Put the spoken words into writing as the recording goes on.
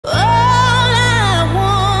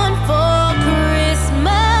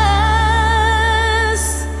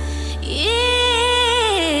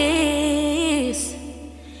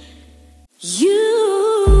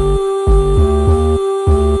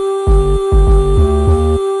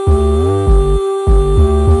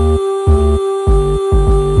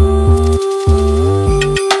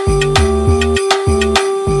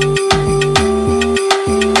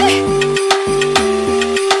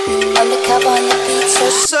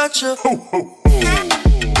such a ho ho ho.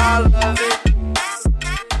 I love it.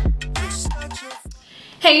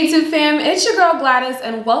 Hey YouTube fam, it's your girl Gwladys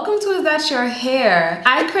and welcome to Is That Your Hair?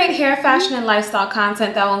 I create hair, fashion, and lifestyle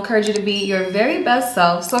content that will encourage you to be your very best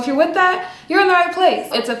self. So if you're with that, you're in the right place.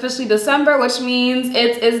 It's officially December, which means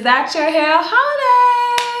it's Is That Your Hair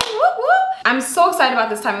holiday. Whoop, whoop. I'm so excited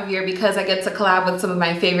about this time of year because I get to collab with some of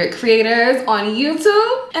my favorite creators on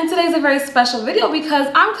YouTube. And today's a very special video because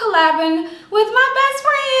I'm collabing with my best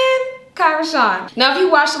friend, Kie Rashon. Now, if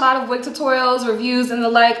you watched a lot of wig tutorials, reviews, and the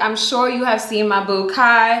like, I'm sure you have seen my boo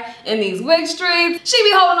Kie in these wig streets. She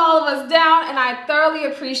be holding all of us down, and I thoroughly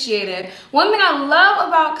appreciate it. One thing I love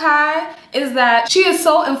about Kie is that she is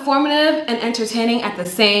so informative and entertaining at the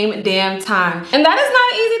same damn time. And that is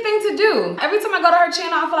not an easy thing to do. Every time I go to her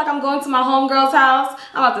channel, I feel like I'm going to my homegirl's house.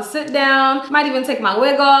 I'm about to sit down, might even take my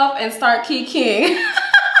wig off and start kikiing.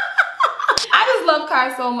 I just love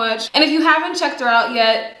Kie so much. And if you haven't checked her out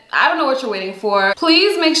yet, I don't know what you're waiting for.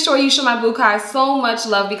 Please make sure you show my boo Kie so much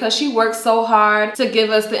love because she works so hard to give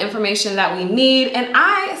us the information that we need, and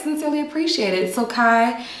I sincerely appreciate it. So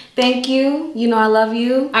Kie, thank you. You know I love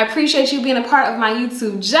you. I appreciate you being a part of my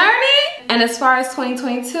YouTube journey. And as far as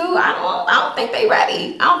 2022, I don't think they're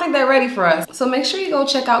ready. I don't think they're ready for us. So make sure you go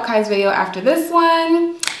check out Kie's video after this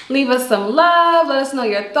one. Leave us some love, let us know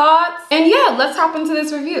your thoughts. And yeah, let's hop into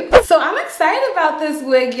this review. So I'm excited about this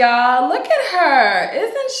wig, y'all. Look at her,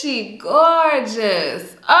 isn't she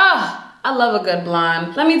gorgeous? Ah, I love a good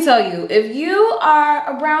blonde. Let me tell you, if you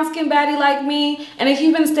are a brown skin baddie like me, and if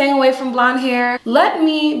you've been staying away from blonde hair, let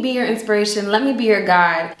me be your inspiration, let me be your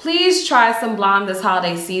guide. Please try some blonde this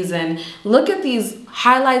holiday season. Look at these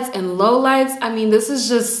highlights and lowlights. I mean, this is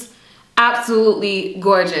just absolutely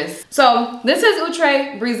gorgeous. So this is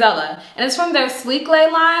Outre Brizella, and it's from their Sleek Lay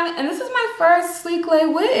line, and this is my first Sleek Lay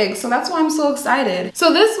wig, so that's why I'm so excited.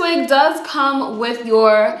 So this wig does come with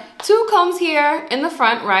your two combs here in the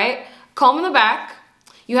front, right? Comb in the back.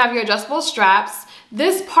 You have your adjustable straps.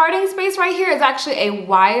 This parting space right here is actually a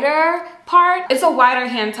wider part. It's a wider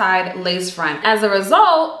hand-tied lace front. As a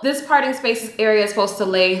result, this parting space area is supposed to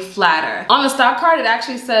lay flatter. On the stock card, it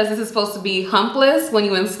actually says this is supposed to be humpless when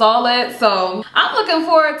you install it. So I'm looking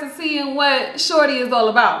forward to seeing what shorty is all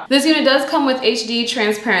about. This unit does come with HD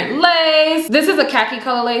transparent lace. This is a khaki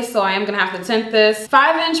color lace, so I am gonna have to tint this.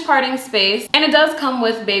 5-inch parting space, and it does come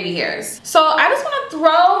with baby hairs. So I just wanna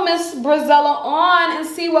throw Miss Brizella on and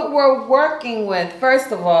see what we're working with.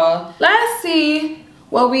 First of all, let's see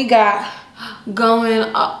what we got going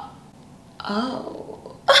up.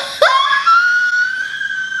 Oh.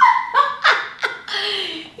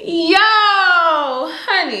 Yo,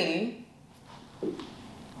 honey.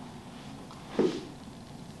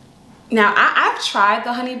 Now, I've tried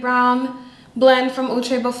the honey brown blend from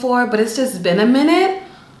Outre before, but it's just been a minute.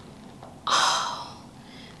 Oh,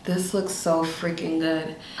 this looks so freaking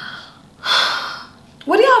good.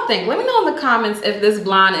 What do y'all think? Let me know in the comments if this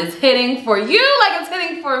blonde is hitting for you like it's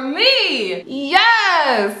hitting for me.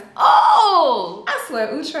 Yes. Oh, I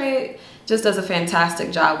swear Outre just does a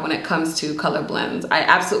fantastic job when it comes to color blends. I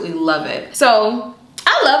absolutely love it. So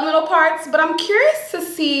I love middle parts, but I'm curious to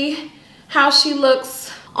see how she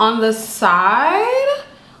looks on the side.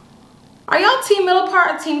 Are y'all team middle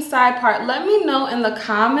part or team side part? Let me know in the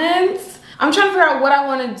comments. I'm trying to figure out what I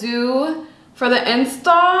want to do for the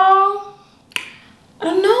install. I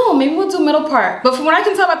don't know, maybe we'll do middle part. But from what I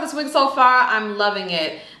can tell about this wig so far, I'm loving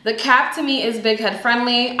it. The cap to me is big head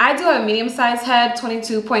friendly. I do have a medium sized head,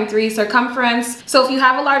 22.3 circumference. So if you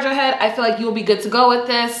have a larger head, I feel like you'll be good to go with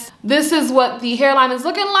this. This is what the hairline is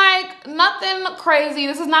looking like. Nothing crazy.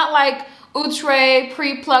 This is not like Outre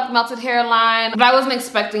pre-plucked melted hairline, but I wasn't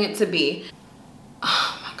expecting it to be.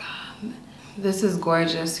 Oh my God. This is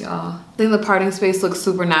gorgeous, y'all. I think the parting space looks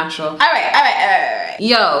super natural. All right.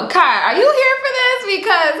 Yo, Kie, are you here for this?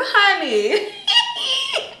 Because, honey,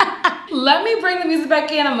 let me bring the music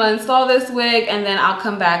back in. I'm gonna install this wig and then I'll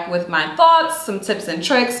come back with my thoughts, some tips and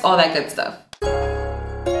tricks, all that good stuff.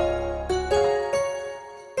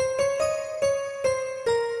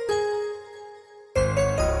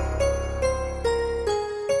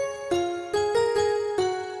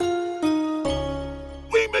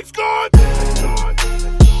 Remix God.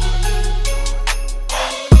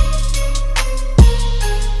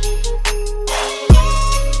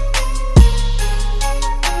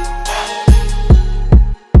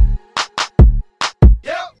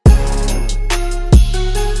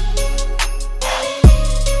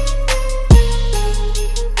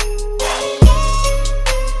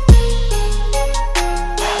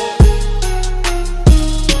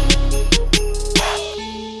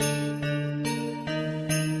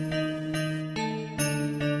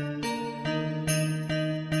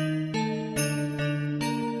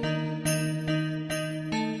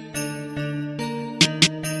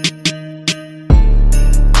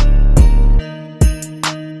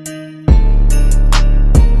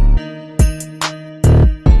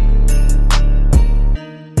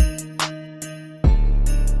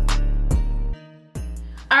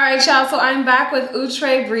 right, y'all, so I'm back with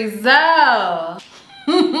Outre Brizella.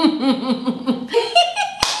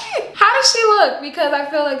 How does she look? Because I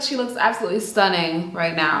feel like she looks absolutely stunning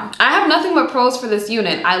right now. I have nothing but pros for this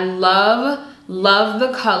unit. I love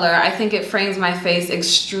the color. I think it frames my face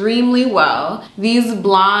extremely well. These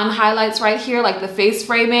blonde highlights right here, like the face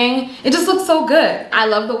framing, it just looks so good. I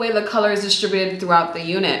love the way the color is distributed throughout the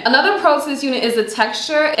unit. Another pro to this unit is the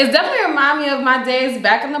texture. It's definitely remind me of my days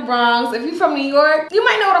back in the Bronx. If you're from New York, you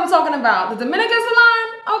might know what I'm talking about. The Dominican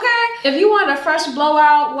salon, okay? If you want a fresh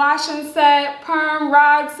blowout, wash and set, perm,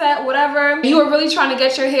 rod set, whatever, you were really trying to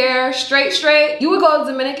get your hair straight, you would go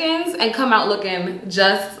to Dominicans and come out looking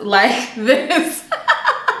just like this.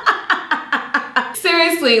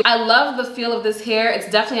 Seriously, I love the feel of this hair. It's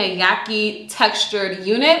definitely a yaki textured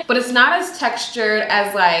unit, but it's not as textured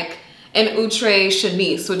as like an Outre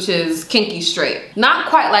Shanice, which is kinky straight. Not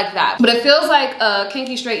quite like that, but it feels like a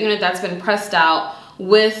kinky straight unit that's been pressed out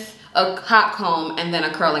with a hot comb and then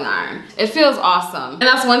a curling iron. It feels awesome. And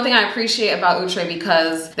that's one thing I appreciate about Outre,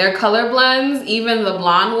 because their color blends, even the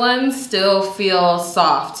blonde ones, still feel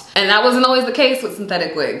soft. And that wasn't always the case with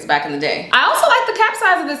synthetic wigs back in the day. I also like the cap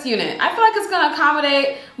size of this unit. I feel like it's gonna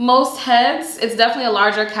accommodate most heads. It's definitely a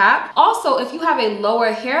larger cap. Also, if you have a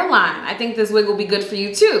lower hairline, I think this wig will be good for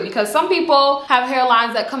you too, because some people have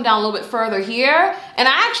hairlines that come down a little bit further here. And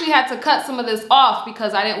I actually had to cut some of this off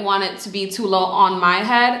because I didn't want it to be too low on my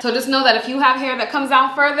head. So just know that if you have hair that comes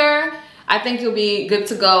down further, I think you'll be good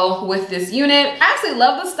to go with this unit. I actually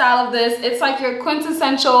love the style of this. It's like your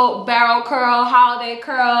quintessential barrel curl, holiday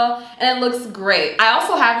curl, and it looks great. I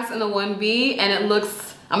also have this in a 1B and it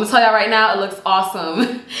looks, I'm gonna tell y'all right now, it looks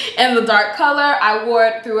awesome. In the dark color, I wore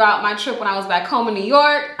it throughout my trip when I was back home in New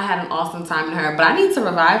York. I had an awesome time in her, but I need to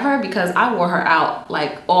revive her because I wore her out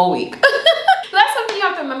like all week. That's something you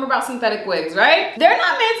have to remember about synthetic wigs, right? They're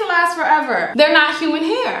not made to last forever. They're not human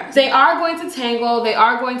hair. They are going to tangle. They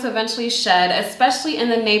are going to eventually shed, especially in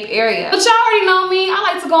the nape area. But y'all already know me. I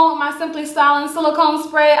like to go with my Simply Styling silicone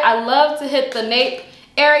spray. I love to hit the nape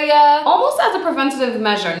area almost as a preventative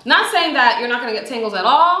measure. Not saying that you're not gonna get tangles at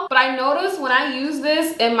all, but I notice when I use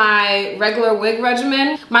this in my regular wig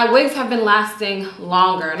regimen, my wigs have been lasting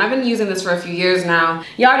longer, and I've been using this for a few years now.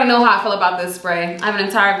 You already know how I feel about this spray. I have an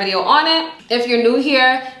entire video on it. If you're new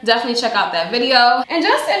here, definitely check out that video. And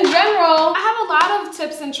just in general, I have a lot of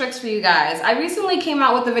tips and tricks for you guys. I recently came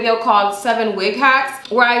out with a video called 7 Wig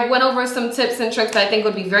Hacks, where I went over some tips and tricks that I think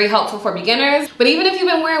would be very helpful for beginners. But even if you've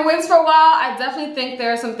been wearing wigs for a while, I definitely think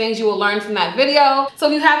there are some things you will learn from that video. So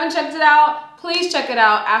if you haven't checked it out, please check it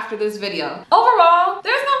out after this video. Overall,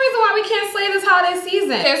 there's no reason why we can't slay this holiday season.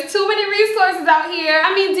 There's too many resources out here.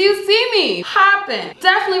 I mean, do you see me? Hopping.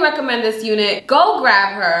 Definitely recommend this unit. Go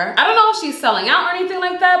grab her. I don't know if she's selling out or anything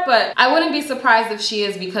like that, but I wouldn't be surprised if she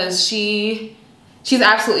is, because she's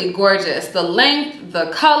absolutely gorgeous. The length,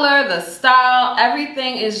 the color, the style,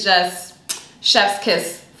 everything is just chef's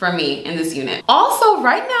kiss for me in this unit. Also,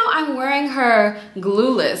 right now I'm wearing her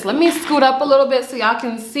glueless. Let me scoot up a little bit so y'all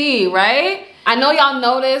can see, right? I know y'all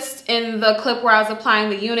noticed in the clip where I was applying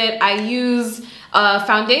the unit, I use a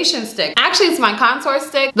foundation stick. Actually, it's my contour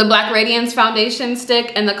stick, the Black Radiance foundation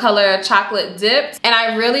stick in the color Chocolate Dipped. And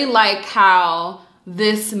I really like how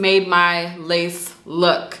this made my lace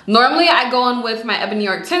look. Normally I go in with my Ebony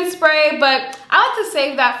York tint spray, but I like to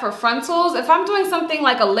save that for frontals. If I'm doing something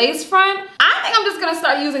like a lace front, I think I'm just gonna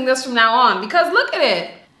start using this from now on, because look at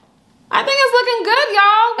it. I think it's looking good,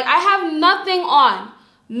 y'all. Like, I have nothing on.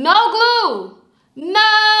 No glue.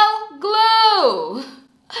 No glue.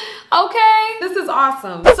 Okay, this is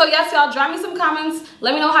awesome. So yes, y'all, drop me some comments.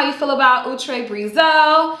 Let me know how you feel about Outre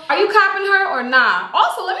Brizella. Are you copping her or not?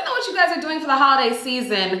 Also, let me know what you guys are doing for the holiday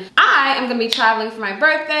season. I am gonna be traveling for my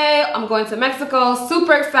birthday. I'm going to Mexico,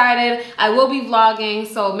 super excited. I will be vlogging,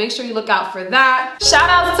 so make sure you look out for that. Shout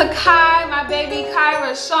outs to Kie, my baby Kie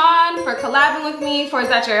Rashon, for collabing with me for Is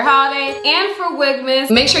That Your Holiday, and for Wigmas.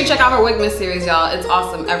 Make sure you check out her Wigmas series, y'all. It's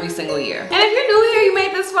awesome every single year. And if you're new here, you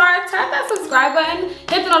made this far, tap that subscribe button,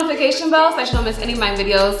 hit the notification bell so that you don't miss any of my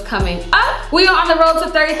videos coming up. We are on the road to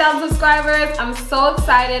 30,000 subscribers. I'm so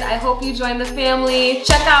excited. I hope you join the family.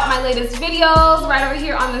 Check out my latest videos right over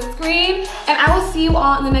here on the screen, and I will see you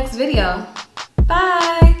all in the next video.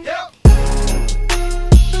 Bye.